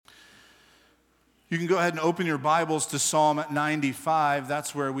You can go ahead and open your Bibles to Psalm 95.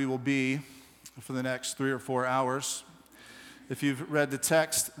 That's where we will be for the next 3 or 4 hours. If you've read the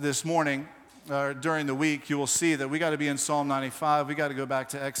text this morning or during the week, you will see that we got to be in Psalm 95. We got to go back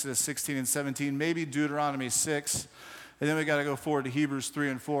to Exodus 16 and 17, maybe Deuteronomy 6, and then we got to go forward to Hebrews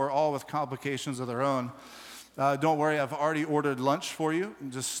 3 and 4, all with complications of their own. Don't worry, I've already ordered lunch for you.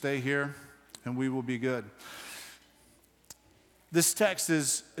 Just stay here, and we will be good. This text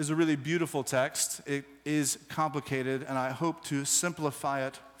is a really beautiful text. It is complicated, and I hope to simplify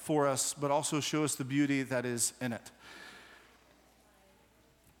it for us, but also show us the beauty that is in it.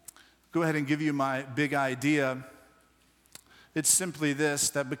 Go ahead and give you my big idea. It's simply this,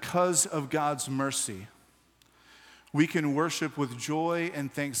 that because of God's mercy, we can worship with joy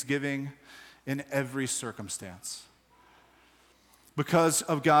and thanksgiving in every circumstance. Because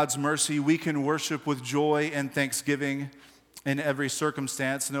of God's mercy, we can worship with joy and thanksgiving in every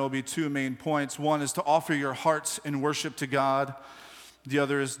circumstance, and there will be 2 main points. One is to offer your hearts in worship to God. The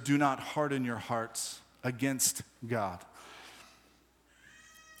other is do not harden your hearts against God.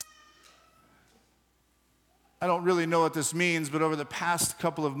 I don't really know what this means, but over the past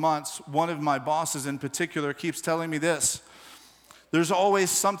couple of months, one of my bosses in particular keeps telling me this: there's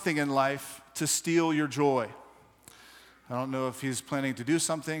always something in life to steal your joy. I don't know if he's planning to do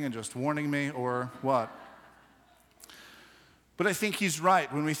something and just warning me or what. But I think he's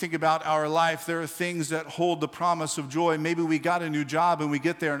right. When we think about our life, there are things that hold the promise of joy. Maybe we got a new job and we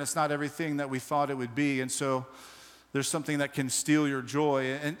get there and it's not everything that we thought it would be. And so there's something that can steal your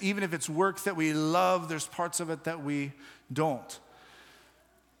joy. And even if it's work that we love, there's parts of it that we don't.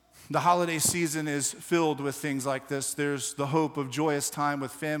 The holiday season is filled with things like this. There's the hope of joyous time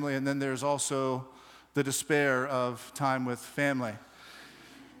with family, and then there's also the despair of time with family.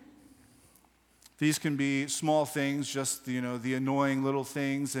 These can be small things, just the annoying little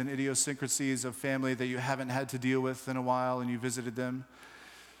things and idiosyncrasies of family that you haven't had to deal with in a while and you visited them.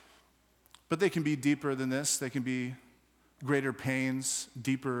 But they can be deeper than this. They can be greater pains,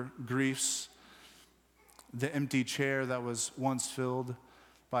 deeper griefs. The empty chair that was once filled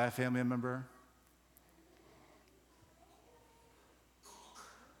by a family member.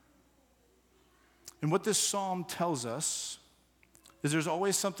 And what this psalm tells us is there's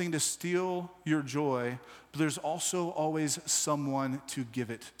always something to steal your joy, but there's also always someone to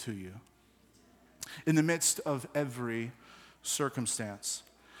give it to you in the midst of every circumstance.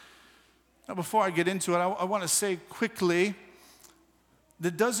 Now, before I get into it, I want to say quickly,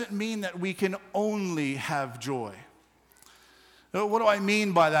 that doesn't mean that we can only have joy. What do I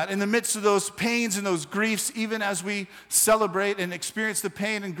mean by that? In the midst of those pains and those griefs, even as we celebrate and experience the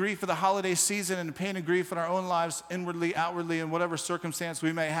pain and grief of the holiday season and the pain and grief in our own lives, inwardly, outwardly, in whatever circumstance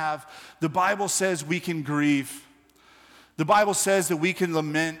we may have, the Bible says we can grieve. The Bible says that we can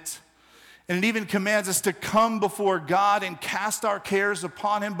lament. And it even commands us to come before God and cast our cares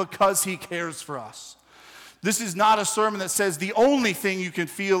upon Him because He cares for us. This is not a sermon that says the only thing you can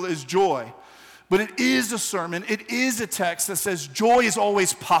feel is joy. But it is a sermon, it is a text that says joy is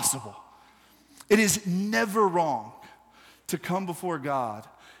always possible. It is never wrong to come before God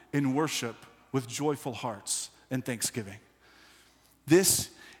in worship with joyful hearts and thanksgiving.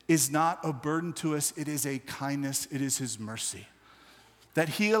 This is not a burden to us, it is a kindness, it is His mercy. That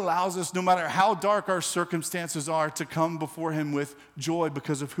He allows us, no matter how dark our circumstances are, to come before Him with joy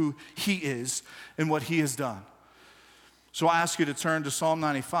because of who He is and what He has done. So I ask you to turn to Psalm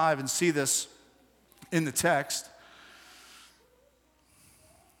 95 and see this in the text.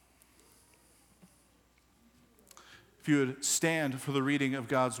 If you would stand for the reading of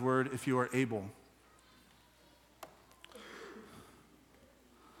God's word, if you are able.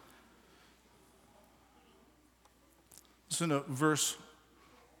 Listen to verse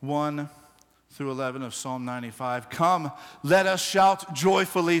 1 through 11 of Psalm 95. Come, let us shout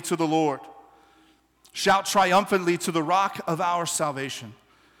joyfully to the Lord. Shout triumphantly to the rock of our salvation.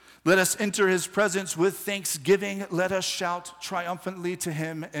 Let us enter His presence with thanksgiving. Let us shout triumphantly to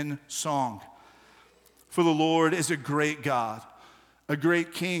Him in song. For the Lord is a great God, a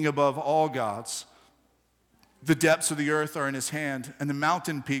great King above all gods. The depths of the earth are in His hand, and the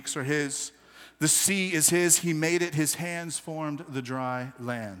mountain peaks are His. The sea is His. He made it. His hands formed the dry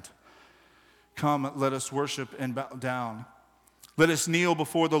land. Come, let us worship and bow down. Let us kneel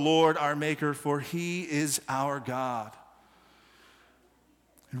before the Lord our Maker, for He is our God.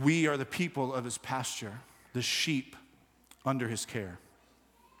 We are the people of His pasture, the sheep under His care.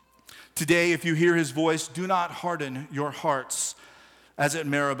 Today, if you hear His voice, do not harden your hearts as at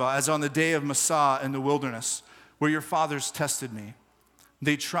Meribah, as on the day of Massah in the wilderness, where your fathers tested me.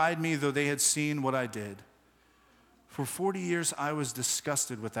 They tried me, though they had seen what I did. For 40 years I was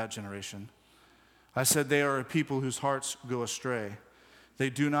disgusted with that generation. I said, they are a people whose hearts go astray. They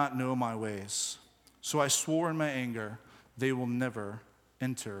do not know my ways. So I swore in my anger, they will never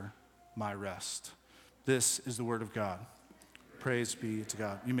enter my rest. This is the word of God. Praise be to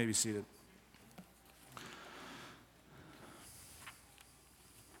God. You may be seated.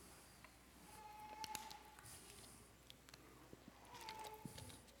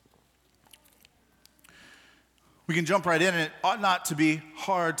 We can jump right in, and it ought not to be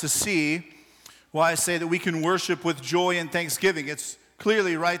hard to see why I say that we can worship with joy and thanksgiving. It's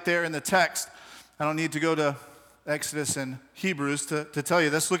clearly right there in the text. I don't need to go to Exodus and Hebrews to tell you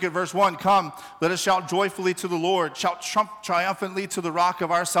this. Look at verse 1. Come, let us shout joyfully to the Lord. Shout triumphantly to the rock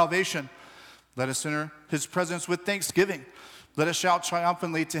of our salvation. Let us enter his presence with thanksgiving. Let us shout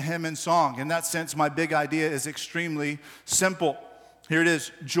triumphantly to him in song. In that sense, my big idea is extremely simple. Here it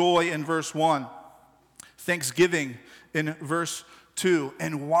is, joy in verse 1. Thanksgiving in verse 2.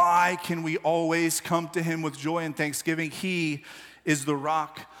 And why can we always come to him with joy and thanksgiving? He is the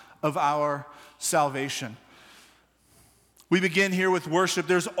rock of our salvation. We begin here with worship.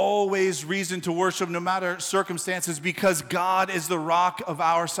 There's always reason to worship no matter circumstances because God is the rock of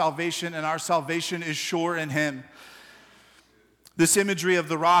our salvation and our salvation is sure in him. This imagery of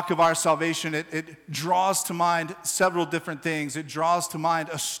the rock of our salvation, it draws to mind several different things. It draws to mind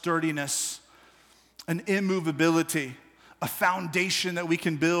a sturdiness, an immovability, a foundation that we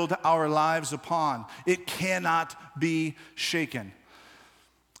can build our lives upon. It cannot be shaken.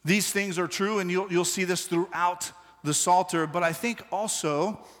 These things are true, and you'll see this throughout the Psalter, but I think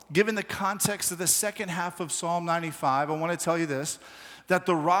also, given the context of the second half of Psalm 95, I want to tell you this, that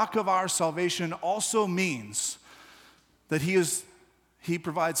the rock of our salvation also means that he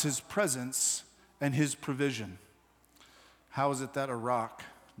provides his presence and his provision. How is it that a rock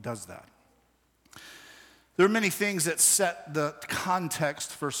does that? There are many things that set the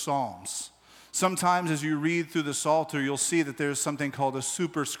context for Psalms. Sometimes as you read through the Psalter, you'll see that there's something called a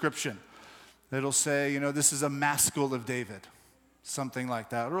superscription. It'll say, this is a maskil of David, something like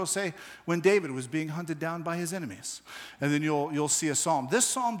that. Or it'll say, when David was being hunted down by his enemies. And then you'll see a psalm. This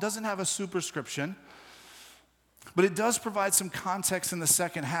psalm doesn't have a superscription, but it does provide some context in the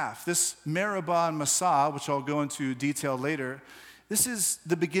second half. This Meribah and Massah, which I'll go into detail later, this is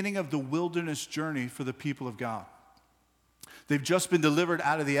the beginning of the wilderness journey for the people of God. They've just been delivered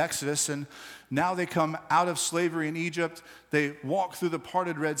out of the Exodus, and now they come out of slavery in Egypt. They walk through the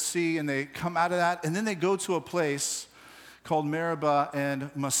parted Red Sea, and they come out of that, and then they go to a place called Meribah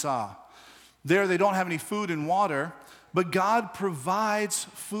and Massah. There they don't have any food and water, but God provides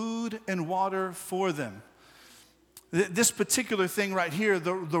food and water for them. This particular thing right here,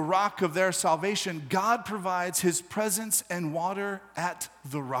 the rock of their salvation, God provides his presence and water at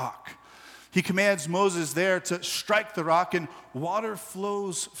the rock. He commands Moses there to strike the rock, and water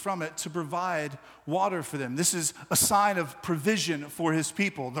flows from it to provide water for them. This is a sign of provision for his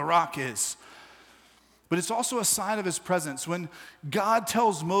people, the rock is. But it's also a sign of his presence. When God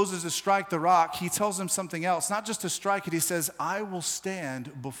tells Moses to strike the rock, he tells him something else. Not just to strike it, he says, I will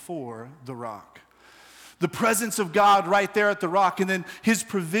stand before the rock. The presence of God right there at the rock, and then his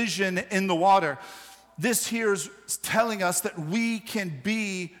provision in the water. This here is telling us that we can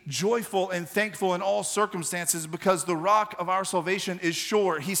be joyful and thankful in all circumstances because the rock of our salvation is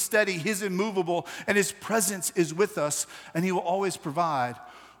sure. He's steady, he's immovable, and his presence is with us, and he will always provide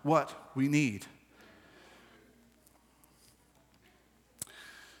what we need.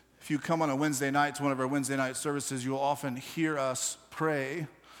 If you come on a Wednesday night to one of our Wednesday night services, you will often hear us pray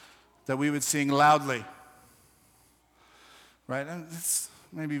that we would sing loudly. Right? And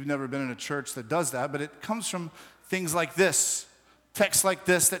maybe you've never been in a church that does that, but it comes from things like this, texts like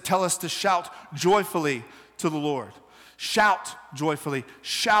this that tell us to shout joyfully to the Lord. Shout joyfully.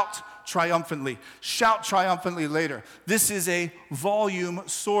 Shout triumphantly. Shout triumphantly later. This is a volume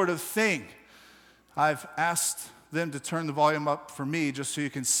sort of thing. I've asked them to turn the volume up for me just so you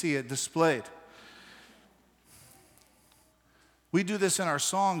can see it displayed. We do this in our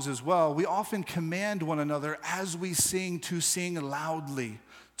songs as well. We often command one another as we sing to sing loudly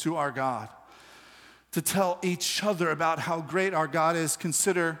to our God, to tell each other about how great our God is.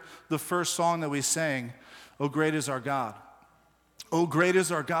 Consider the first song that we sang, "Oh, great is our God." Oh, great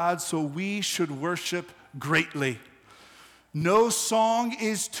is our God, so we should worship greatly. No song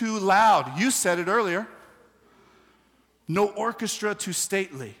is too loud. You said it earlier. No orchestra too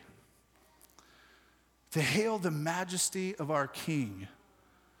stately to hail the majesty of our King.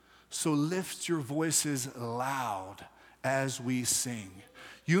 So lift your voices loud as we sing.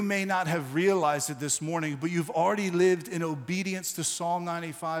 You may not have realized it this morning, but you've already lived in obedience to Psalm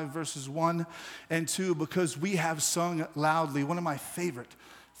 95 verses 1 and 2 because we have sung loudly. One of my favorite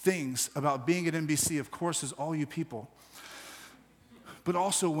things about being at NBC, of course, is all you people. But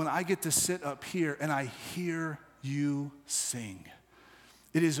also when I get to sit up here and I hear you sing.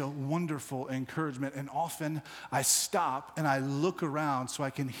 It is a wonderful encouragement, and often I stop and I look around so I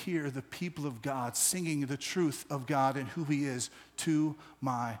can hear the people of God singing the truth of God and who He is to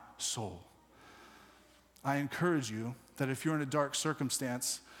my soul. I encourage you that if you're in a dark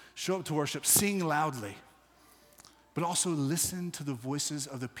circumstance, show up to worship, sing loudly, but also listen to the voices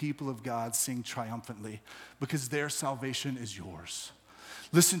of the people of God sing triumphantly, because their salvation is yours.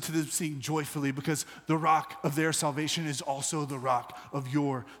 Listen to them sing joyfully, because the rock of their salvation is also the rock of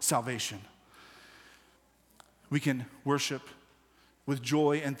your salvation. We can worship with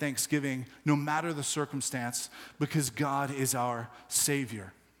joy and thanksgiving no matter the circumstance, because God is our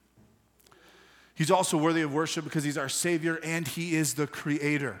Savior. He's also worthy of worship because He's our Savior and He is the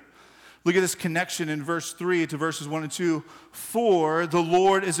Creator. Look at this connection in verse 3 to verses 1 and 2. For the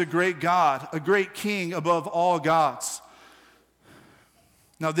Lord is a great God, a great King above all gods.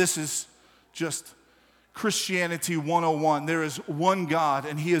 Now this is just Christianity 101. There is one God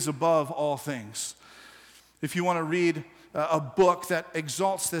and He is above all things. If you want to read a book that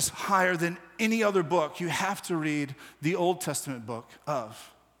exalts this higher than any other book, you have to read the Old Testament book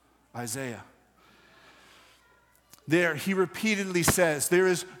of Isaiah. There, he repeatedly says, there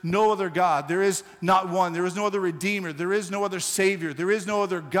is no other God. There is not one. There is no other Redeemer. There is no other Savior. There is no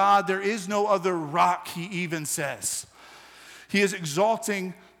other God. There is no other rock, he even says. He is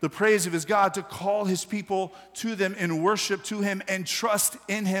exalting the praise of his God to call his people to them in worship to him and trust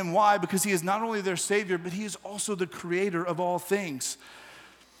in him. Why? Because he is not only their Savior, but he is also the Creator of all things.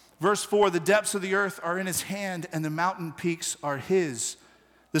 Verse 4, the depths of the earth are in his hand, and the mountain peaks are his.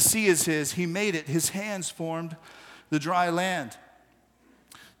 The sea is his. He made it. His hands formed the dry land.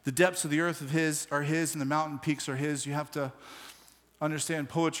 The depths of the earth are his, and the mountain peaks are his. You have to understand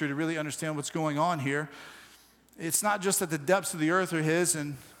poetry to really understand what's going on here. It's not just that the depths of the earth are his,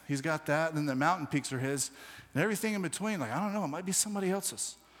 and he's got that, and then the mountain peaks are his, and everything in between, like, I don't know, it might be somebody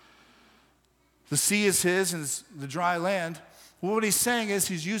else's. The sea is his, and it's the dry land. Well, what he's saying is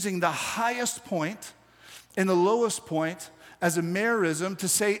he's using the highest point and the lowest point as a merism to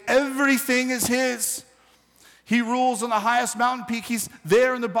say everything is his. He rules on the highest mountain peak. He's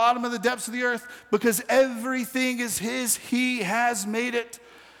there in the bottom of the depths of the earth because everything is his. He has made it.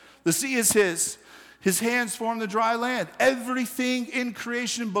 The sea is his. His hands form the dry land. Everything in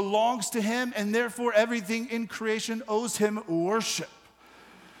creation belongs to him, and therefore everything in creation owes him worship.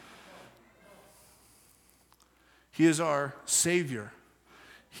 He is our Savior.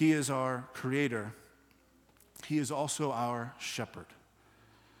 He is our Creator. He is also our Shepherd.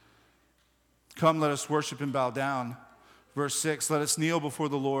 Come, let us worship and bow down. Verse 6, let us kneel before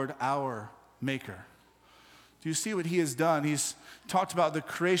the Lord, our Maker. Do you see what he has done? He's talked about the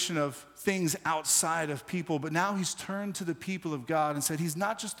creation of things outside of people, but now he's turned to the people of God and said he's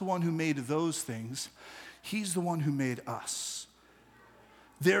not just the one who made those things, he's the one who made us.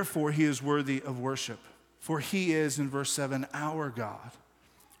 Therefore, he is worthy of worship, for he is, in verse 7, our God.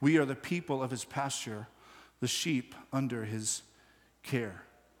 We are the people of his pasture, the sheep under his care.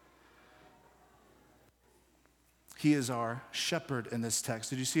 He is our shepherd in this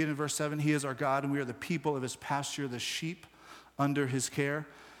text. Did you see it in verse 7? He is our God, and we are the people of his pasture, the sheep under his care.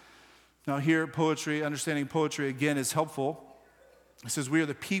 Now here, understanding poetry again is helpful. It says we are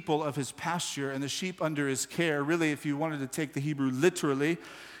the people of his pasture and the sheep under his care. Really, if you wanted to take the Hebrew literally, it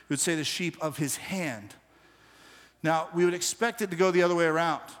would say the sheep of his hand. Now, we would expect it to go the other way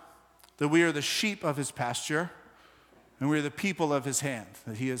around, that we are the sheep of his pasture and we are the people of his hand,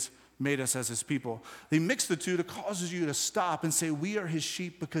 that he has made us as his people. They mix the two to cause you to stop and say, we are his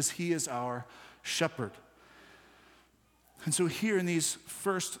sheep because he is our shepherd. And so here in these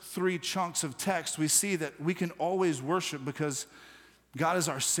first three chunks of text, we see that we can always worship because God is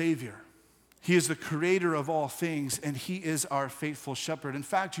our Savior. He is the creator of all things, and he is our faithful shepherd. In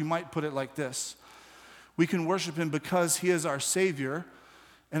fact, you might put it like this. We can worship him because he is our Savior,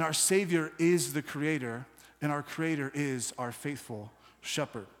 and our Savior is the creator, and our creator is our faithful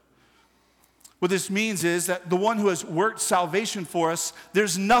shepherd. What this means is that the one who has worked salvation for us,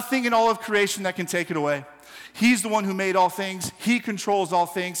 there's nothing in all of creation that can take it away. He's the one who made all things. He controls all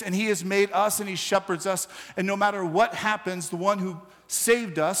things, and he has made us, and he shepherds us. And no matter what happens, the one who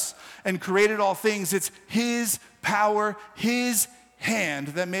saved us and created all things, it's his power, his hand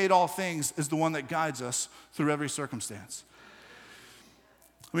that made all things is the one that guides us through every circumstance.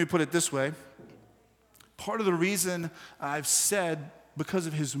 Let me put it this way. Part of the reason I've said because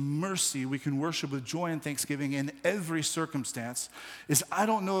of his mercy, we can worship with joy and thanksgiving in every circumstance, is I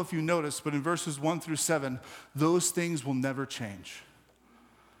don't know if you noticed, but in verses 1 through 7, those things will never change.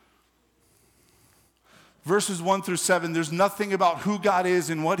 verses 1 through 7, there's nothing about who God is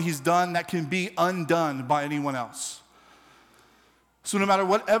and what he's done that can be undone by anyone else. So no matter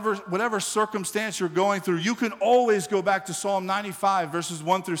whatever circumstance you're going through, you can always go back to Psalm 95, verses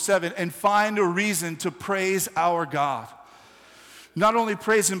 1 through 7, and find a reason to praise our God. Not only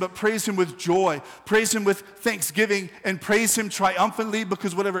praise him, but praise him with joy, praise him with thanksgiving, and praise him triumphantly,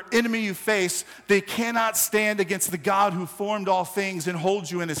 because whatever enemy you face, they cannot stand against the God who formed all things and holds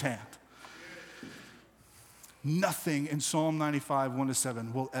you in his hand. Nothing in Psalm 95, 1 to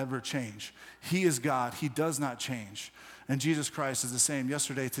 7 will ever change. He is God. He does not change. And Jesus Christ is the same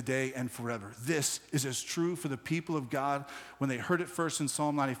yesterday, today, and forever. This is as true for the people of God when they heard it first in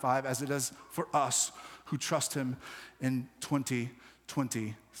Psalm 95 as it is for us who trust him in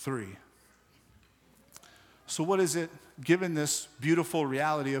 2023. So what is it, given this beautiful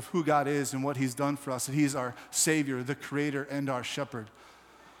reality of who God is and what he's done for us, that he's our Savior, the Creator, and our Shepherd?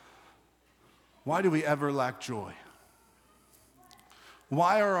 Why do we ever lack joy?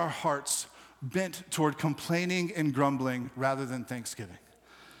 Why are our hearts bent toward complaining and grumbling rather than thanksgiving?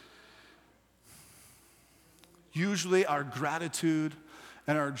 Usually our gratitude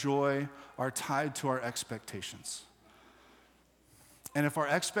and our joy are tied to our expectations. And if our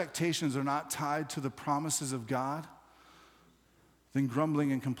expectations are not tied to the promises of God, then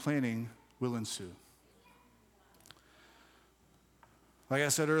grumbling and complaining will ensue. Like I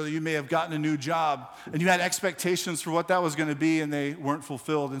said earlier, you may have gotten a new job and you had expectations for what that was going to be and they weren't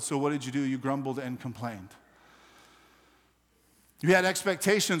fulfilled. And so what did you do? You grumbled and complained. You had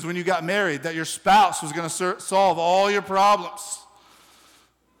expectations when you got married that your spouse was going to solve all your problems.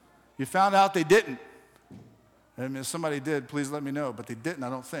 You found out they didn't. I mean, if somebody did, please let me know, but they didn't, I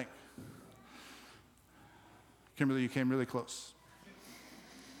don't think. Kimberly, you came really close.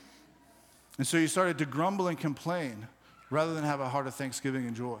 And so you started to grumble and complain rather than have a heart of thanksgiving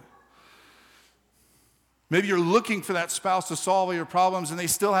and joy. Maybe you're looking for that spouse to solve all your problems and they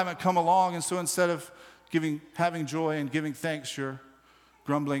still haven't come along, and so instead of having joy and giving thanks, you're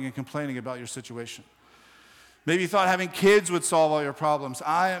grumbling and complaining about your situation. Maybe you thought having kids would solve all your problems.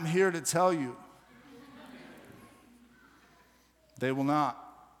 I am here to tell you, they will not.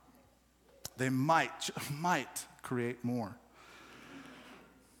 They might create more.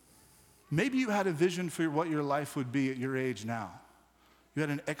 Maybe you had a vision for what your life would be at your age now. You had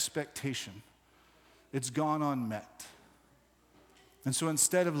an expectation. It's gone unmet. And so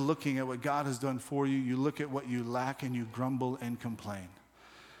instead of looking at what God has done for you, you look at what you lack and you grumble and complain.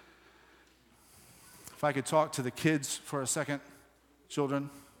 If I could talk to the kids for a second. Children,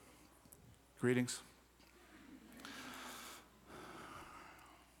 greetings.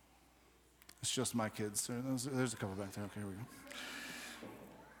 It's just my kids. There's a couple back there. Okay, here we go.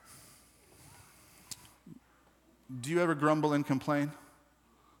 Do you ever grumble and complain?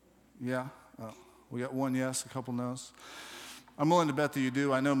 Yeah? Oh, we got one yes, a couple no's. I'm willing to bet that you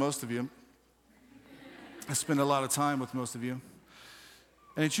do. I know most of you. I spend a lot of time with most of you.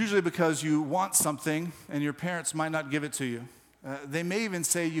 And it's usually because you want something and your parents might not give it to you. They may even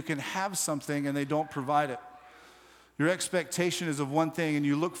say you can have something and they don't provide it. Your expectation is of one thing and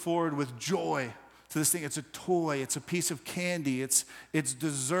you look forward with joy to this thing. It's a toy, it's a piece of candy, it's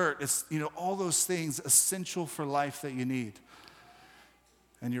dessert, it's all those things essential for life that you need.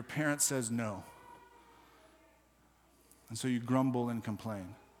 And your parent says no. And so you grumble and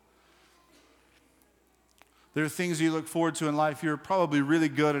complain. There are things you look forward to in life. You're probably really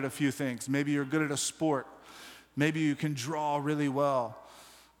good at a few things. Maybe you're good at a sport. Maybe you can draw really well.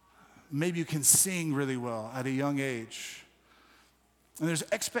 Maybe you can sing really well at a young age. And there's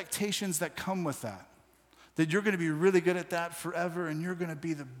expectations that come with that you're going to be really good at that forever and you're going to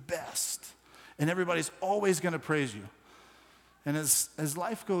be the best. And everybody's always going to praise you. And as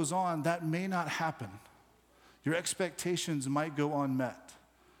life goes on, that may not happen. Your expectations might go unmet.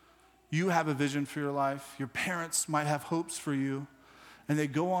 You have a vision for your life. Your parents might have hopes for you. And they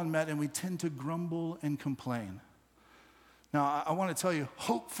go unmet and we tend to grumble and complain. Now, I want to tell you,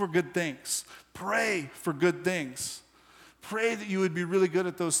 hope for good things. Pray for good things. Pray that you would be really good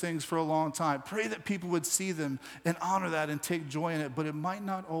at those things for a long time. Pray that people would see them and honor that and take joy in it, but it might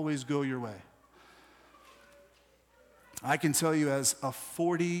not always go your way. I can tell you as a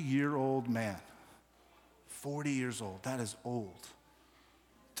 40-year-old man, 40 years old, that is old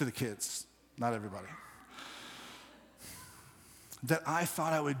to the kids, not everybody, that I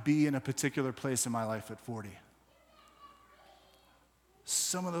thought I would be in a particular place in my life at 40.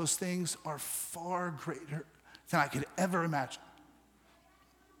 Some of those things are far greater than I could ever imagine.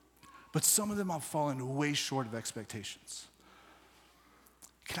 But some of them I've fallen way short of expectations.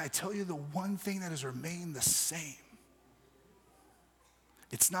 Can I tell you the one thing that has remained the same?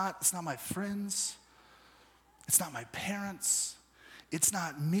 It's not my friends. It's not my parents. It's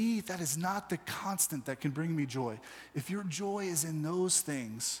not me. That is not the constant that can bring me joy. If your joy is in those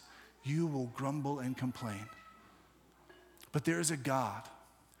things, you will grumble and complain. But there is a God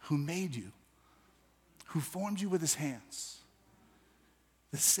who made you, who formed you with his hands.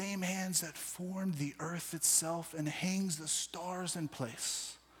 The same hands that formed the earth itself and hangs the stars in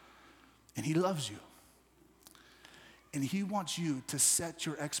place. And he loves you. And he wants you to set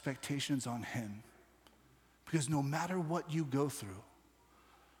your expectations on him. Because no matter what you go through,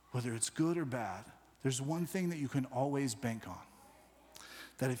 whether it's good or bad, there's one thing that you can always bank on.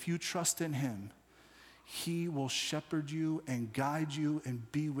 That if you trust in him, he will shepherd you and guide you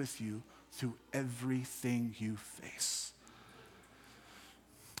and be with you through everything you face.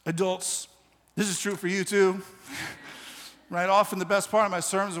 Adults, this is true for you too. Right? Often the best part of my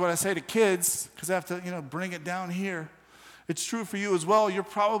sermons is what I say to kids, because I have to, bring it down here. It's true for you as well. You're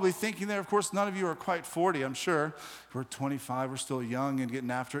probably thinking there, of course, none of you are quite 40, I'm sure. We're 25, we're still young and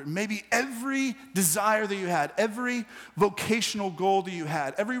getting after it. Maybe every desire that you had, every vocational goal that you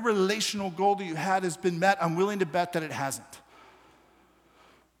had, every relational goal that you had has been met. I'm willing to bet that it hasn't.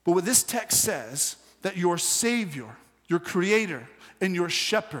 But what this text says, that your Savior, your Creator, and your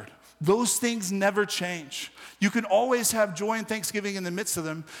Shepherd, those things never change. You can always have joy and thanksgiving in the midst of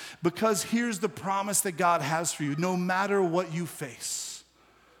them, because here's the promise that God has for you. No matter what you face,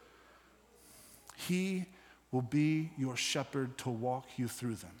 he will be your shepherd to walk you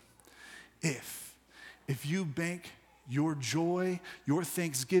through them. If you bank your joy, your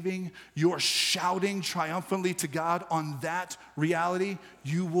thanksgiving, your shouting triumphantly to God on that reality,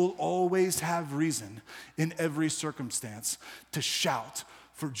 you will always have reason in every circumstance to shout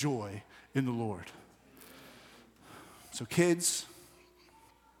for joy in the Lord. So kids,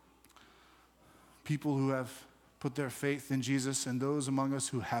 people who have put their faith in Jesus, and those among us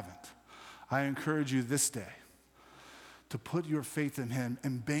who haven't, I encourage you this day to put your faith in him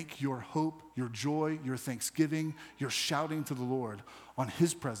and bank your hope, your joy, your thanksgiving, your shouting to the Lord on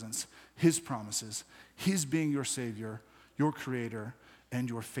his presence, his promises, his being your Savior, your Creator, and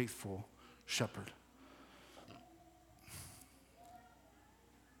your faithful shepherd.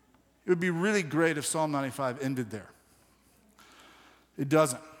 It would be really great if Psalm 95 ended there. It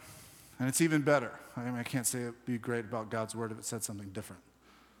doesn't. And it's even better. I can't say it would be great about God's word if it said something different.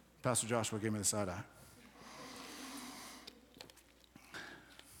 Pastor Joshua gave me the side eye.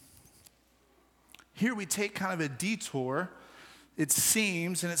 Here we take kind of a detour, it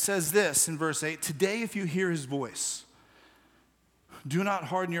seems, and it says this in verse 8, "Today if you hear his voice, do not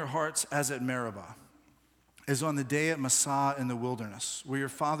harden your hearts as at Meribah, as on the day at Massah in the wilderness, where your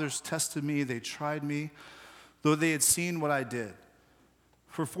fathers tested me, they tried me, though they had seen what I did.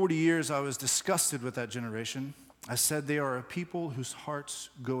 For 40 years I was disgusted with that generation. I said, they are a people whose hearts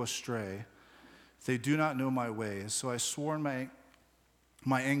go astray. They do not know my ways. So I swore in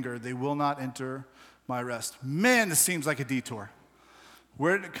my anger, they will not enter my rest." Man, this seems like a detour.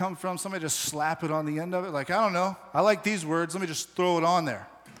 Where did it come from? Somebody just slap it on the end of it? Like, I don't know. I like these words. Let me just throw it on there.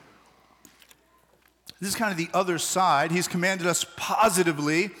 This is kind of the other side. He's commanded us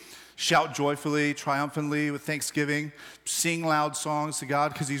positively, shout joyfully, triumphantly, with thanksgiving, sing loud songs to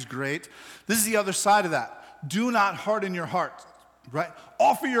God because he's great. This is the other side of that. Do not harden your heart, right?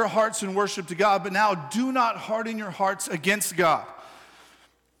 Offer your hearts in worship to God, but now do not harden your hearts against God.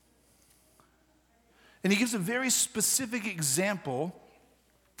 And he gives a very specific example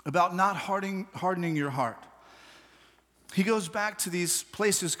about not hardening your heart. He goes back to these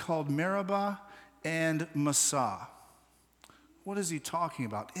places called Meribah and Massah. What is he talking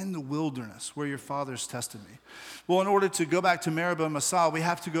about? In the wilderness, where your fathers tested me. Well, in order to go back to Meribah and Massah, we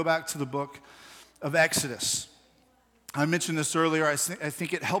have to go back to the book of Exodus. I mentioned this earlier. I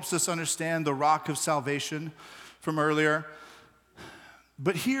think it helps us understand the rock of salvation from earlier.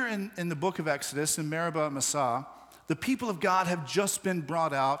 But here in the book of Exodus, in Meribah and Massah, the people of God have just been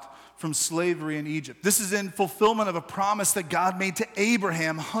brought out from slavery in Egypt. This is in fulfillment of a promise that God made to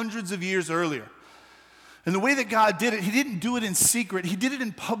Abraham hundreds of years earlier. And the way that God did it, he didn't do it in secret. He did it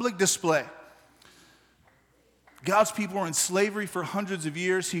in public display. God's people were in slavery for hundreds of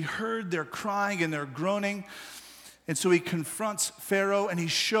years. He heard their crying and their groaning. And so he confronts Pharaoh, and he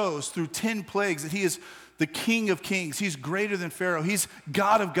shows through 10 plagues that he is the King of Kings. He's greater than Pharaoh. He's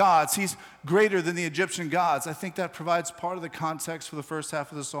God of gods. He's greater than the Egyptian gods. I think that provides part of the context for the first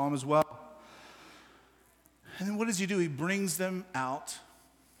half of the psalm as well. And then what does he do? He brings them out.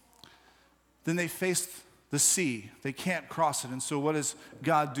 Then they face the sea. They can't cross it. And so what does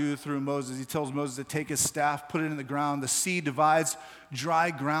God do through Moses? He tells Moses to take his staff, put it in the ground. The sea divides.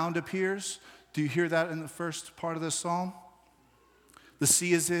 Dry ground appears. Do you hear that in the first part of this psalm? The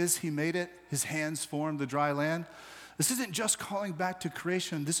sea is his, he made it, his hands formed the dry land. This isn't just calling back to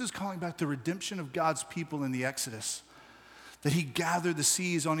creation, this is calling back to redemption of God's people in the Exodus. That he gathered the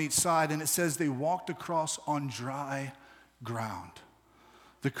seas on each side, and it says they walked across on dry ground.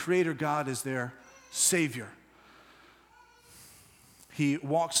 The Creator God is their Savior. He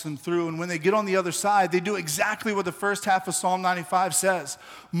walks them through, and when they get on the other side, they do exactly what the first half of Psalm 95 says.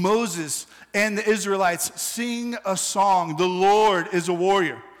 Moses and the Israelites sing a song. The Lord is a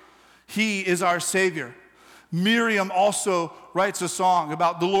warrior. He is our Savior. Miriam also writes a song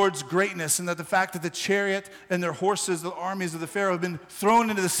about the Lord's greatness and that the fact that the chariot and their horses, the armies of the Pharaoh, have been thrown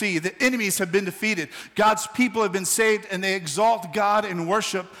into the sea. The enemies have been defeated. God's people have been saved, and they exalt God in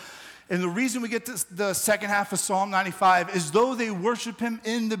worship. And the reason we get to the second half of Psalm 95 is though they worship him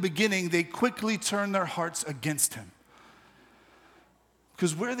in the beginning, they quickly turn their hearts against him.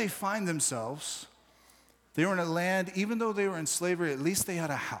 Because where they find themselves, they were in a land, even though they were in slavery, at least they had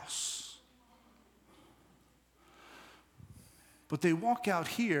a house. But they walk out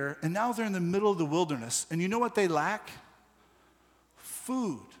here, and now they're in the middle of the wilderness. And you know what they lack?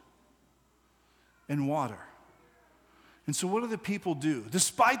 Food and water. And so what do the people do?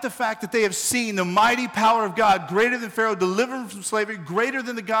 Despite the fact that they have seen the mighty power of God, greater than Pharaoh, deliver them from slavery, greater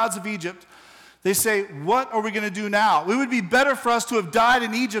than the gods of Egypt, they say, what are we going to do now? It would be better for us to have died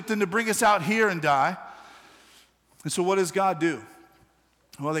in Egypt than to bring us out here and die. And so what does God do?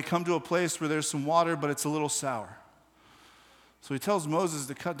 Well, they come to a place where there's some water, but it's a little sour. So he tells Moses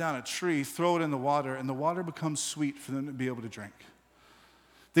to cut down a tree, throw it in the water, and the water becomes sweet for them to be able to drink.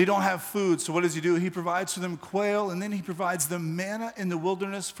 They don't have food, so what does he do? He provides for them quail, and then he provides them manna in the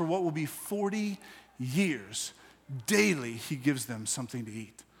wilderness for what will be 40 years. Daily, he gives them something to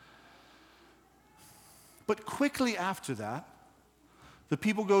eat. But quickly after that, the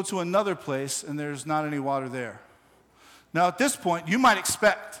people go to another place, and there's not any water there. Now, at this point, you might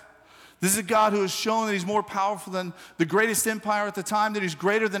expect, this is a God who has shown that he's more powerful than the greatest empire at the time, that he's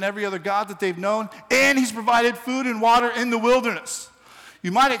greater than every other God that they've known, and he's provided food and water in the wilderness.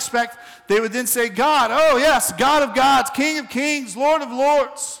 You might expect they would then say, God, oh yes, God of gods, King of kings, Lord of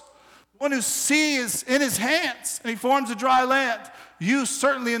lords, one whose sea is in his hands, and he forms a dry land. You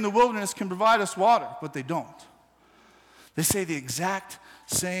certainly in the wilderness can provide us water, but they don't. They say the exact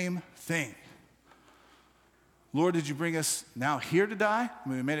same thing. Lord, did you bring us now here to die? I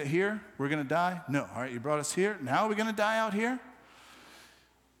mean, we made it here. We're going to die? No. All right, you brought us here. Now we're going to die out here?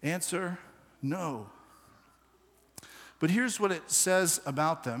 Answer, no. But here's what it says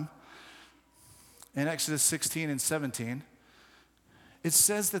about them in Exodus 16 and 17. It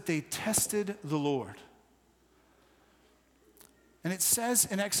says that they tested the Lord. And it says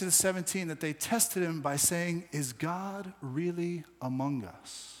in Exodus 17 that they tested him by saying, is God really among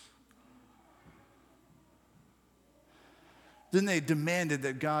us? Then they demanded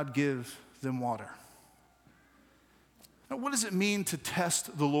that God give them water. Now, what does it mean to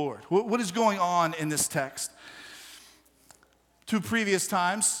test the Lord? What is going on in this text? Two previous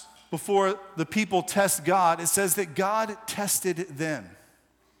times before the people test God, it says that God tested them.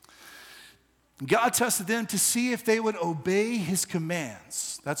 God tested them to see if they would obey his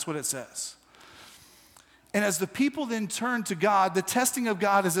commands. That's what it says. And as the people then turn to God, the testing of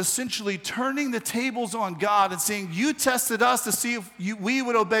God is essentially turning the tables on God and saying, you tested us to see if we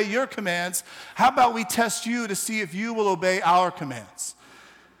would obey your commands. How about we test you to see if you will obey our commands?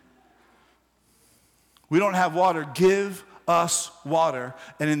 We don't have water. Give us water,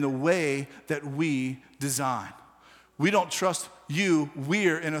 and in the way that we design. We don't trust you.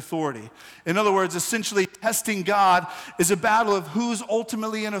 We're in authority. In other words, essentially testing God is a battle of who's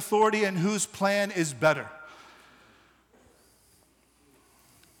ultimately in authority and whose plan is better.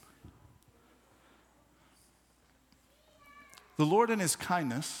 The Lord in his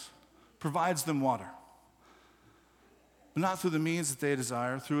kindness provides them water, but not through the means that they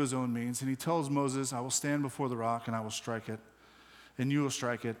desire, through his own means. And he tells Moses, I will stand before the rock and I will strike it, and you will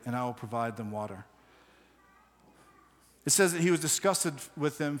strike it, and I will provide them water. It says that he was disgusted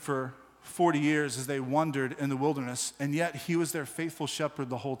with them for 40 years as they wandered in the wilderness, and yet he was their faithful shepherd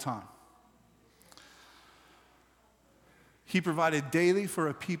the whole time. He provided daily for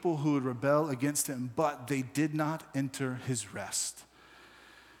a people who would rebel against him, but they did not enter his rest.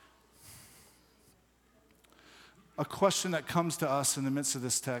 A question that comes to us in the midst of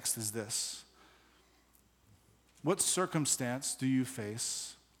this text is this: what circumstance do you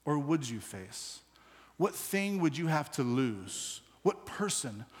face, or would you face? What thing would you have to lose? What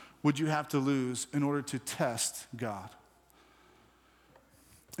person would you have to lose in order to test God?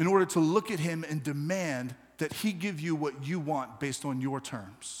 In order to look at him and demand that he give you what you want based on your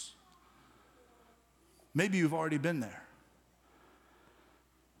terms. Maybe you've already been there.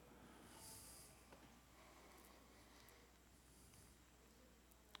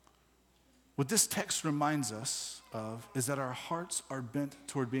 What this text reminds us of is that our hearts are bent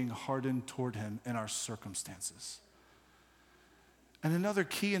toward being hardened toward him in our circumstances. And another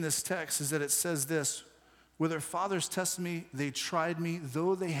key in this text is that it says this, where their fathers tested me, they tried me,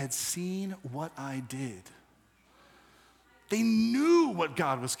 though they had seen what I did. They knew what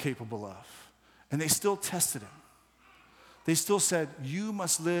God was capable of, and they still tested him. They still said, you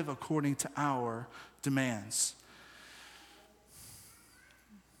must live according to our demands.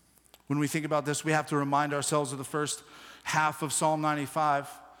 When we think about this, we have to remind ourselves of the first half of Psalm 95,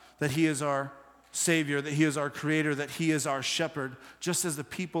 that he is our Savior, that he is our creator, that he is our shepherd, just as the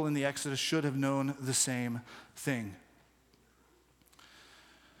people in the Exodus should have known the same thing.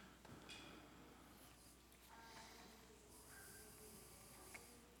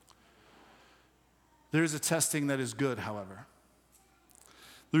 There is a testing that is good, however.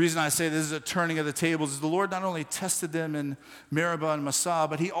 The reason I say this is a turning of the tables is the Lord not only tested them in Meribah and Massah,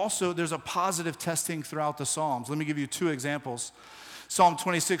 but there's a positive testing throughout the Psalms. Let me give you two examples. Psalm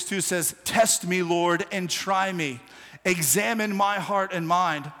 26:2 says, test me, Lord, and try me. Examine my heart and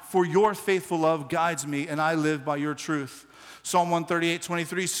mind, for your faithful love guides me, and I live by your truth. Psalm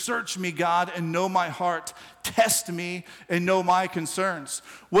 138:23, search me, God, and know my heart. Test me and know my concerns.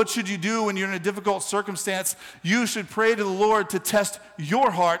 What should you do when you're in a difficult circumstance? You should pray to the Lord to test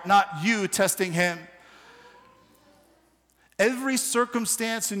your heart, not you testing him. Every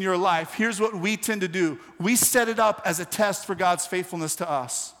circumstance in your life, here's what we tend to do. We set it up as a test for God's faithfulness to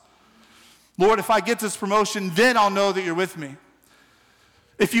us. Lord, if I get this promotion, then I'll know that you're with me.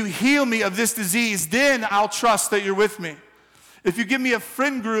 If you heal me of this disease, then I'll trust that you're with me. If you give me a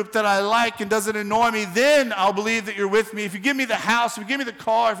friend group that I like and doesn't annoy me, then I'll believe that you're with me. If you give me the house, if you give me the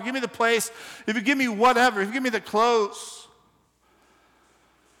car, if you give me the place, if you give me whatever, if you give me the clothes,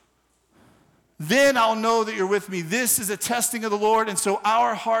 then I'll know that you're with me. This is a testing of the Lord, and so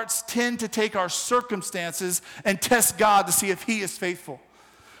our hearts tend to take our circumstances and test God to see if he is faithful.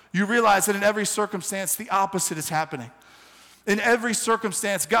 You realize that in every circumstance, the opposite is happening. In every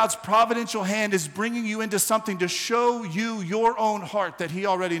circumstance, God's providential hand is bringing you into something to show you your own heart that he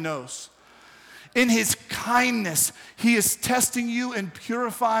already knows. In his kindness, he is testing you and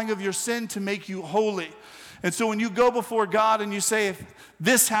purifying of your sin to make you holy. And so when you go before God and you say, if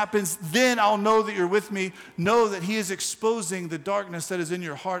this happens, then I'll know that you're with me, know that he is exposing the darkness that is in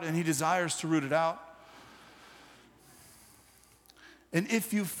your heart and he desires to root it out. And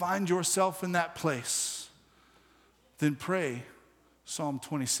if you find yourself in that place, then pray Psalm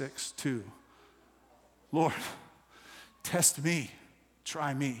 26:2. Lord, test me,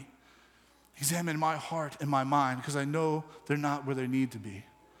 try me. Examine my heart and my mind, because I know they're not where they need to be.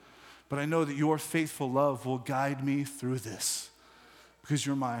 But I know that your faithful love will guide me through this, because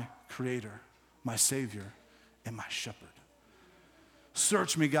you're my creator, my savior, and my shepherd.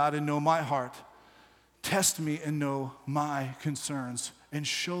 Search me, God, and know my heart. Test me and know my concerns, and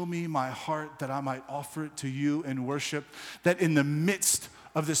show me my heart that I might offer it to you in worship, that in the midst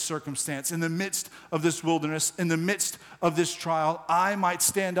of this circumstance, in the midst of this wilderness, in the midst of this trial, I might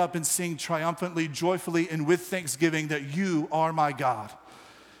stand up and sing triumphantly, joyfully, and with thanksgiving that you are my God,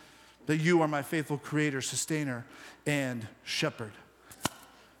 that you are my faithful creator, sustainer, and shepherd.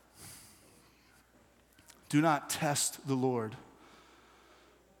 Do not test the Lord.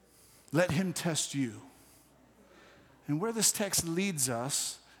 Let him test you. And where this text leads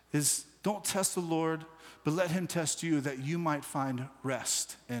us is don't test the Lord, but let him test you that you might find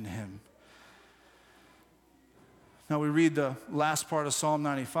rest in him. Now we read the last part of Psalm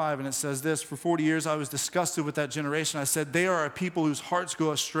 95, and it says this, for 40 years I was disgusted with that generation. I said, they are a people whose hearts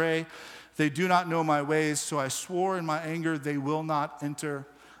go astray. They do not know my ways, so I swore in my anger they will not enter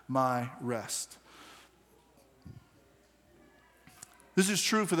my rest. This is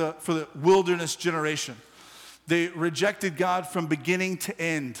true for the wilderness generation. They rejected God from beginning to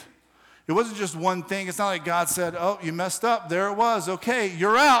end. It wasn't just one thing. It's not like God said, oh, you messed up. There it was. Okay,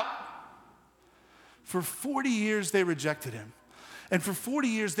 you're out. For 40 years, they rejected him. And for 40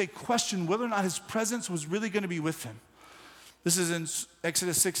 years, they questioned whether or not his presence was really going to be with them. This is in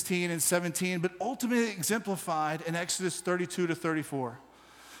Exodus 16 and 17, but ultimately exemplified in Exodus 32 to 34.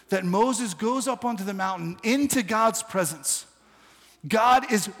 That Moses goes up onto the mountain into God's presence.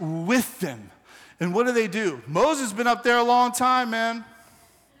 God is with them. And what do? Moses has been up there a long time, man.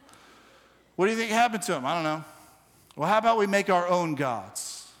 What do you think happened to him? I don't know. Well, how about we make our own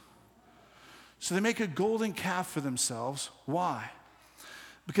gods? So they make a golden calf for themselves. Why?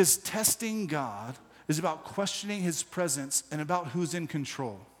 Because testing God is about questioning his presence and about who's in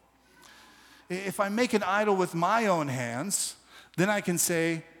control. If I make an idol with my own hands, then I can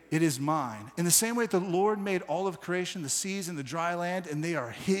say, it is mine. In the same way that the Lord made all of creation, the seas and the dry land, and they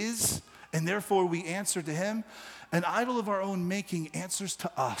are his, And therefore we answer to him. An idol of our own making answers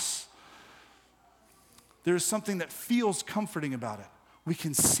to us. There is something that feels comforting about it. We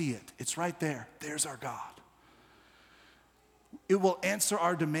can see it. It's right there. There's our God. It will answer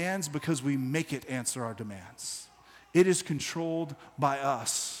our demands because we make it answer our demands. It is controlled by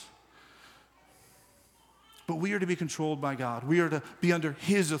us. But we are to be controlled by God. We are to be under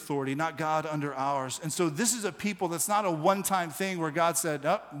his authority, not God under ours. And so this is a people that's not a one-time thing where God said,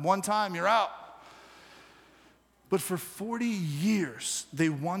 oh, one time, you're out. But for 40 years, they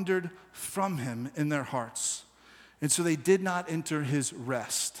wandered from him in their hearts. And so they did not enter his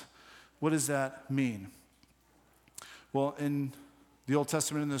rest. What does that mean? Well, in the Old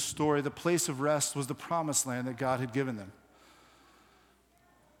Testament, in this story, the place of rest was the promised land that God had given them.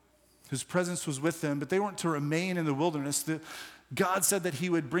 His presence was with them, but they weren't to remain in the wilderness. God said that he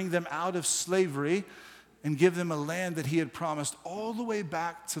would bring them out of slavery and give them a land that he had promised all the way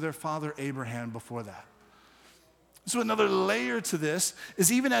back to their father Abraham before that. So another layer to this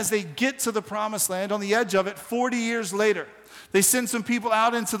is even as they get to the promised land, on the edge of it, 40 years later, they send some people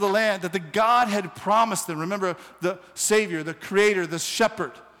out into the land that the God had promised them. Remember, the Savior, the Creator, the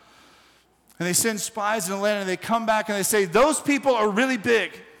Shepherd. And they send spies in the land, and they come back and they say, those people are really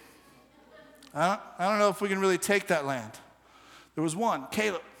big. I don't know if we can really take that land. There was one,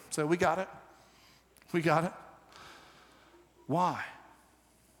 Caleb, said, we got it. We got it. Why?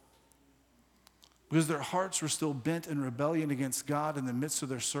 Because their hearts were still bent in rebellion against God in the midst of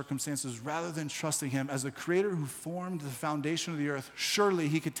their circumstances, rather than trusting him as the creator who formed the foundation of the earth. Surely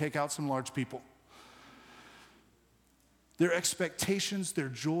he could take out some large people. Their expectations, their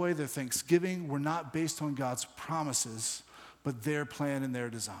joy, their thanksgiving were not based on God's promises, but their plan and their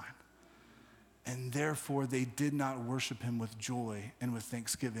design. And therefore, they did not worship him with joy and with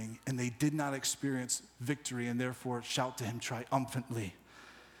thanksgiving, and they did not experience victory, and therefore shout to him triumphantly.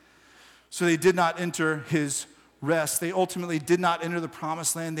 So they did not enter his rest. They ultimately did not enter the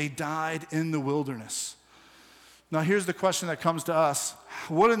promised land. They died in the wilderness. Now here's the question that comes to us.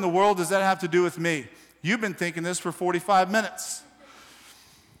 What in the world does that have to do with me? You've been thinking this for 45 minutes.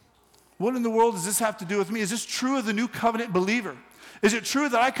 What in the world does this have to do with me? Is this true of the new covenant believer? Is it true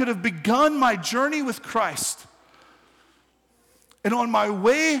that I could have begun my journey with Christ, and on my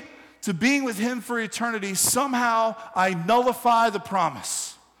way to being with him for eternity, somehow I nullify the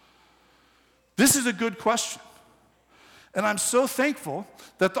promise? This is a good question. And I'm so thankful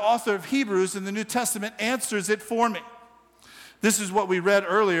that the author of Hebrews in the New Testament answers it for me. This is what we read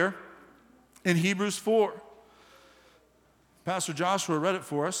earlier in Hebrews 4. Pastor Joshua read it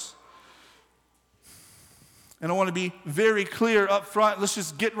for us. And I want to be very clear up front. Let's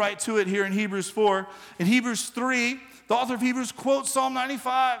just get right to it here in Hebrews 4. In Hebrews 3, the author of Hebrews quotes Psalm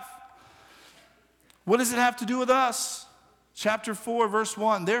 95. What does it have to do with us? Chapter 4, verse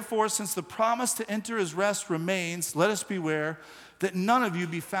 1. Therefore, since the promise to enter his rest remains, let us beware that none of you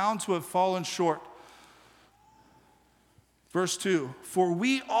be found to have fallen short. Verse 2. For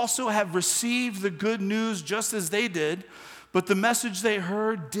we also have received the good news just as they did, but the message they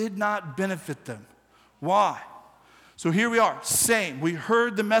heard did not benefit them. Why? So here we are, same. We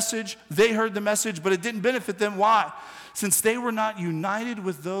heard the message, they heard the message, but it didn't benefit them. Why? Since they were not united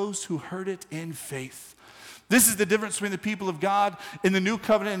with those who heard it in faith. This is the difference between the people of God in the new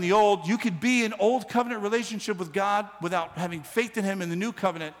covenant and the old. You could be in old covenant relationship with God without having faith in him. In the new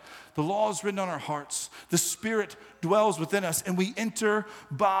covenant, the law is written on our hearts. The Spirit dwells within us, and we enter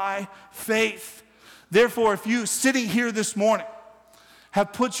by faith. Therefore, if you sitting here this morning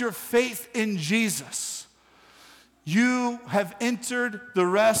have put your faith in Jesus, you have entered the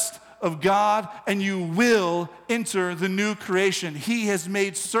rest of God, and you will enter the new creation. He has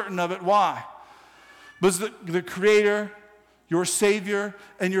made certain of it. Why? Because the Creator, your Savior,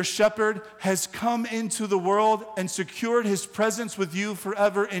 and your Shepherd has come into the world and secured his presence with you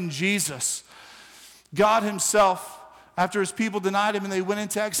forever in Jesus. God himself, after his people denied him and they went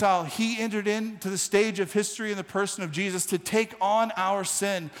into exile, he entered into the stage of history in the person of Jesus to take on our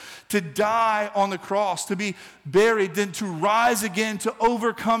sin, to die on the cross, to be buried, then to rise again, to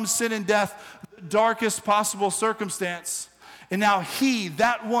overcome sin and death, the darkest possible circumstance. And now he,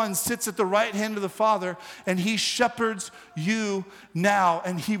 that one, sits at the right hand of the Father, and he shepherds you now,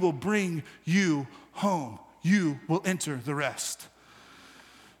 and he will bring you home. You will enter the rest.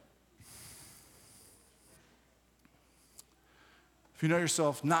 If you know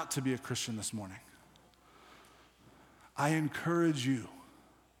yourself not to be a Christian this morning, I encourage you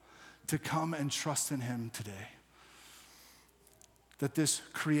to come and trust in him today. That this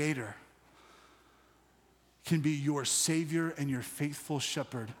Creator can be your Savior and your faithful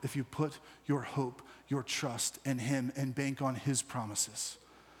shepherd if you put your hope, your trust in him and bank on his promises.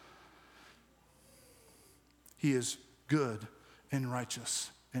 He is good and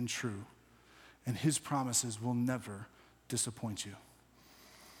righteous and true, and his promises will never disappoint you.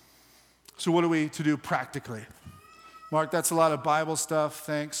 So what are we to do practically? Mark, that's a lot of Bible stuff,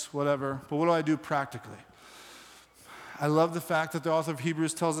 thanks, whatever. But what do I do practically? I love the fact that the author of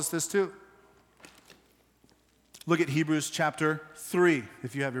Hebrews tells us this too. Look at Hebrews chapter 3,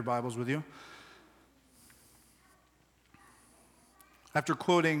 if you have your Bibles with you. After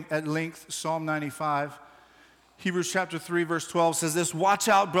quoting at length Psalm 95, Hebrews chapter 3, verse 12 says this, "Watch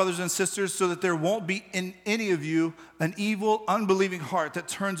out, brothers and sisters, so that there won't be in any of you an evil, unbelieving heart that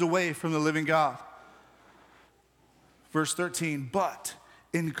turns away from the living God." Verse 13, "But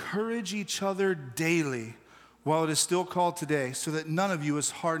encourage each other daily while it is still called today, so that none of you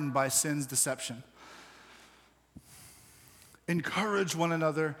is hardened by sin's deception." Encourage one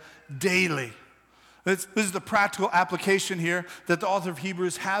another daily. This is the practical application here that the author of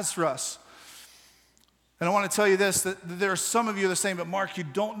Hebrews has for us. And I want to tell you this, that there are some of you that are saying, "But Mark, you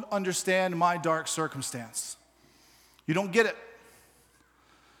don't understand my dark circumstance. You don't get it.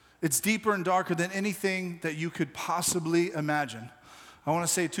 It's deeper and darker than anything that you could possibly imagine." I want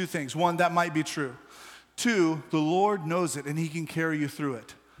to say two things. One, that might be true. Two, the Lord knows it and he can carry you through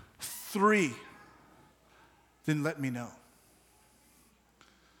it. Three, then let me know.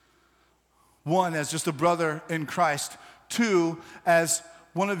 One, as just a brother in Christ. Two, as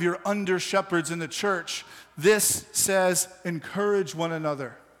one of your under shepherds in the church. This says, encourage one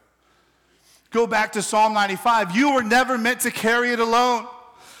another. Go back to Psalm 95. You were never meant to carry it alone.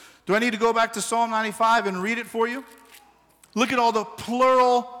 Do I need to go back to Psalm 95 and read it for you? Look at all the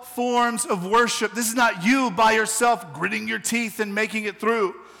plural forms of worship. This is not you by yourself gritting your teeth and making it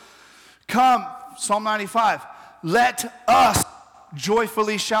through. Come, Psalm 95. Let us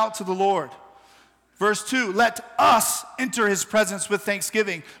joyfully shout to the Lord. Verse 2, let us enter his presence with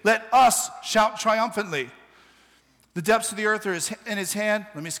thanksgiving. Let us shout triumphantly. The depths of the earth are in his hand.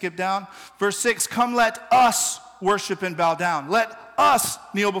 Let me skip down. Verse 6, come let us worship and bow down. Let us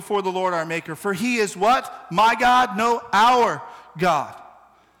kneel before the Lord our Maker. For he is what? My God? No, our God.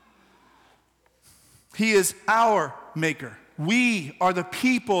 He is our Maker. We are the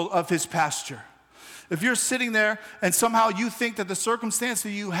people of his pasture. If you're sitting there and somehow you think that the circumstance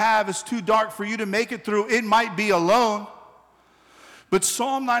that you have is too dark for you to make it through, it might be alone. But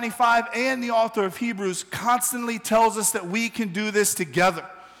Psalm 95 and the author of Hebrews constantly tells us that we can do this together.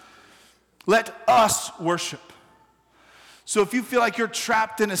 Let us worship. So if you feel like you're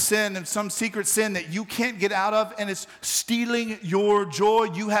trapped in a sin, in some secret sin that you can't get out of, and it's stealing your joy,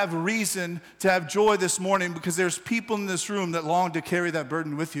 you have reason to have joy this morning, because there's people in this room that long to carry that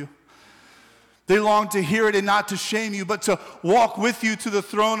burden with you. They long to hear it and not to shame you, but to walk with you to the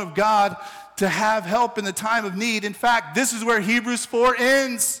throne of God, to have help in the time of need. In fact, this is where Hebrews 4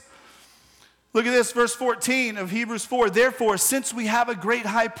 ends. Look at this, verse 14 of Hebrews 4. Therefore, since we have a great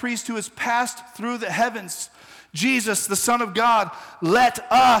high priest who has passed through the heavens, Jesus, the Son of God,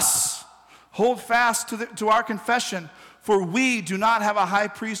 let us hold fast to our confession, for we do not have a high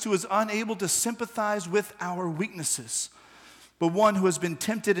priest who is unable to sympathize with our weaknesses, but one who has been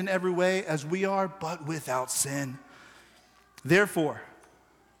tempted in every way as we are, but without sin. Therefore,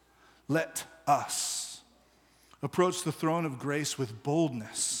 let us approach the throne of grace with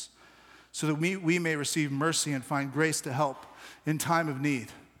boldness, so that we may receive mercy and find grace to help in time of need.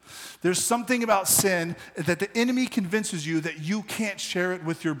 There's something about sin that the enemy convinces you that you can't share it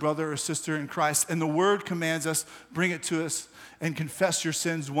with your brother or sister in Christ, and the word commands us, bring it to us and confess your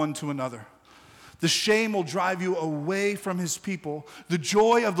sins one to another. The shame will drive you away from his people. The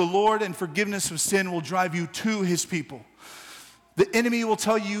joy of the Lord and forgiveness of sin will drive you to his people. The enemy will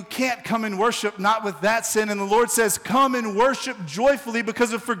tell you can't come and worship, not with that sin. And the Lord says, come and worship joyfully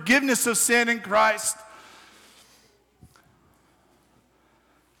because of forgiveness of sin in Christ.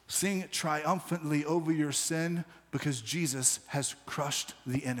 Sing triumphantly over your sin because Jesus has crushed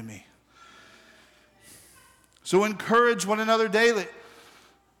the enemy. So encourage one another daily.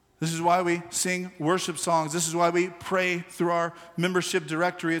 This is why we sing worship songs. This is why we pray through our membership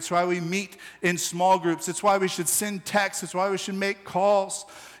directory. It's why we meet in small groups. It's why we should send texts. It's why we should make calls.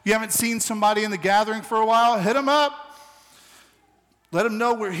 You haven't seen somebody in the gathering for a while? Hit them up. Let them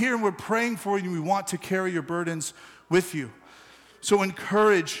know we're here and we're praying for you. We want to carry your burdens with you. So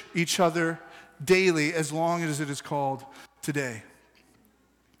encourage each other daily as long as it is called today.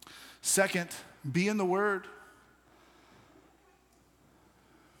 Second, be in the Word.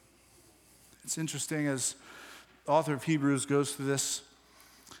 It's interesting as the author of Hebrews goes through this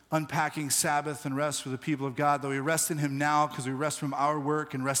unpacking Sabbath and rest for the people of God, that we rest in him now because we rest from our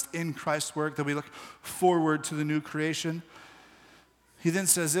work and rest in Christ's work, that we look forward to the new creation. He then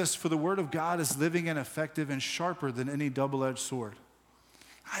says this, for the word of God is living and effective and sharper than any double-edged sword.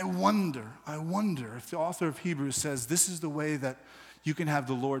 I wonder if the author of Hebrews says this is the way that you can have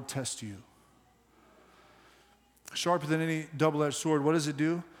the Lord test you. Sharper than any double-edged sword, what does it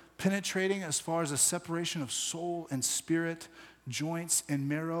do? Penetrating as far as a separation of soul and spirit, joints and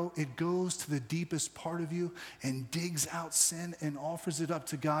marrow. It goes to the deepest part of you and digs out sin and offers it up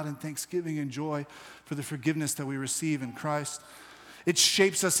to God in thanksgiving and joy for the forgiveness that we receive in Christ. It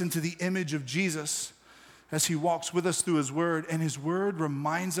shapes us into the image of Jesus as he walks with us through his word, and his word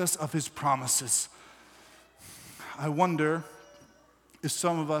reminds us of his promises. I wonder if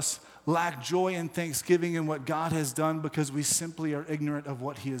some of us lack joy and thanksgiving in what God has done because we simply are ignorant of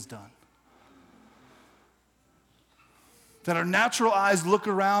what he has done. That our natural eyes look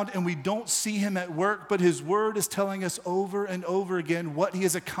around and we don't see him at work, but his word is telling us over and over again what he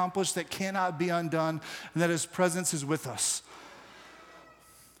has accomplished that cannot be undone, and that his presence is with us.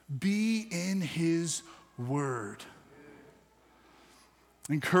 Be in his word.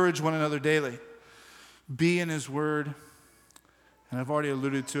 Encourage one another daily. Be in his word. And I've already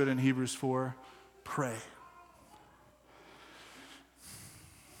alluded to it in Hebrews 4. Pray.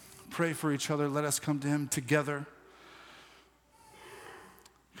 Pray for each other. Let us come to him together.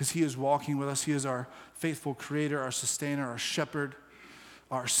 Because he is walking with us. He is our faithful creator, our sustainer, our shepherd,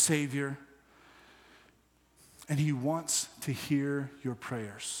 our savior. And he wants to hear your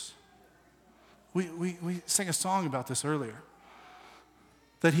prayers. We sang a song about this earlier.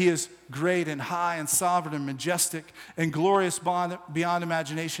 That he is great and high and sovereign and majestic and glorious beyond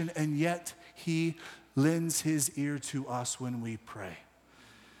imagination, and yet he lends his ear to us when we pray.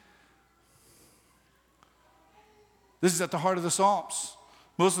 This is at the heart of the Psalms.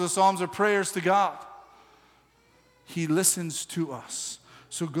 Most of the Psalms are prayers to God. He listens to us.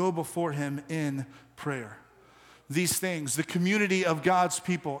 So go before him in prayer. These things, the community of God's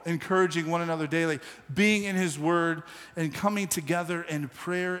people, encouraging one another daily, being in his word, and coming together in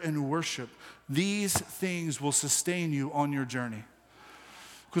prayer and worship, these things will sustain you on your journey.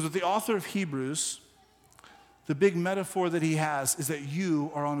 Because with the author of Hebrews, the big metaphor that he has is that you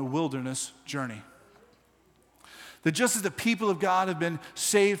are on a wilderness journey. That just as the people of God have been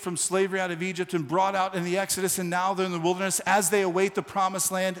saved from slavery out of Egypt and brought out in the Exodus, and now they're in the wilderness, as they await the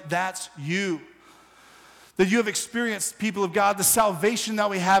promised land, that's you. That you have experienced, people of God, the salvation that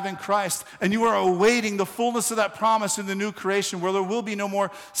we have in Christ, and you are awaiting the fullness of that promise in the new creation where there will be no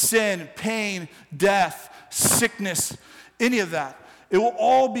more sin, pain, death, sickness, any of that. It will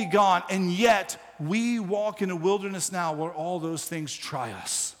all be gone, and yet we walk in a wilderness now where all those things try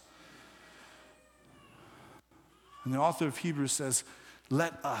us. And the author of Hebrews says,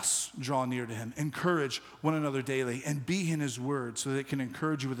 let us draw near to him, encourage one another daily, and be in his word so that it can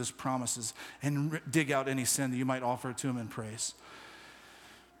encourage you with his promises and dig out any sin that you might offer to him in praise.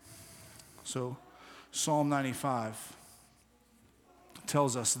 So Psalm 95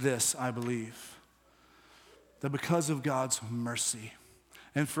 tells us this, I believe, that because of God's mercy,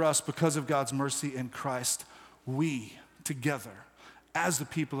 and for us, because of God's mercy in Christ, we together, as the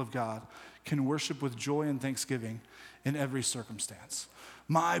people of God, can worship with joy and thanksgiving in every circumstance.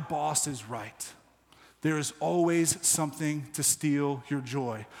 My boss is right. There is always something to steal your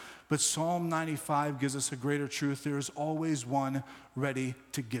joy. But Psalm 95 gives us a greater truth. There is always one ready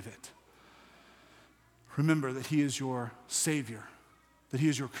to give it. Remember that he is your Savior, that he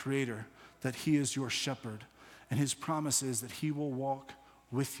is your Creator, that he is your Shepherd, and his promise is that he will walk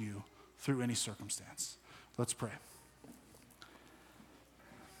with you through any circumstance. Let's pray.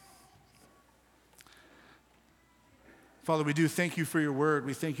 Father, we do thank you for your word.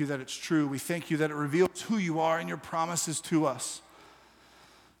 We thank you that it's true. We thank you that it reveals who you are and your promises to us.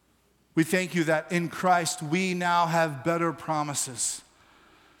 We thank you that in Christ we now have better promises.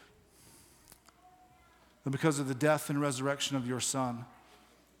 That because of the death and resurrection of your Son,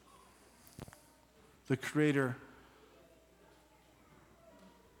 the Creator,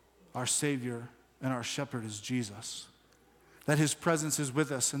 our Savior, and our Shepherd is Jesus. That his presence is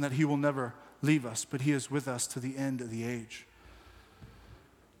with us and that he will never leave us, but he is with us to the end of the age.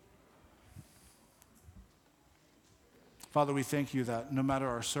 Father, we thank you that no matter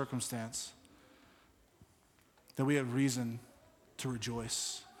our circumstance, that we have reason to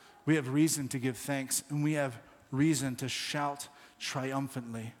rejoice. We have reason to give thanks, and we have reason to shout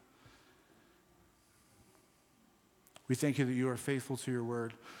triumphantly. We thank you that you are faithful to your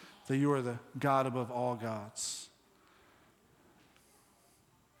word, that you are the God above all gods.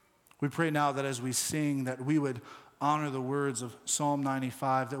 We pray now that as we sing, that we would honor the words of Psalm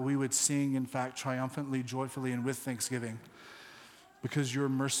 95, that we would sing, in fact, triumphantly, joyfully, and with thanksgiving, because your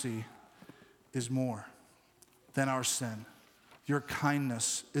mercy is more than our sin. Your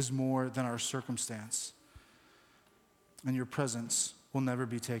kindness is more than our circumstance. And your presence will never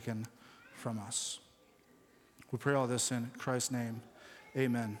be taken from us. We pray all this in Christ's name.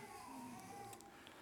 Amen.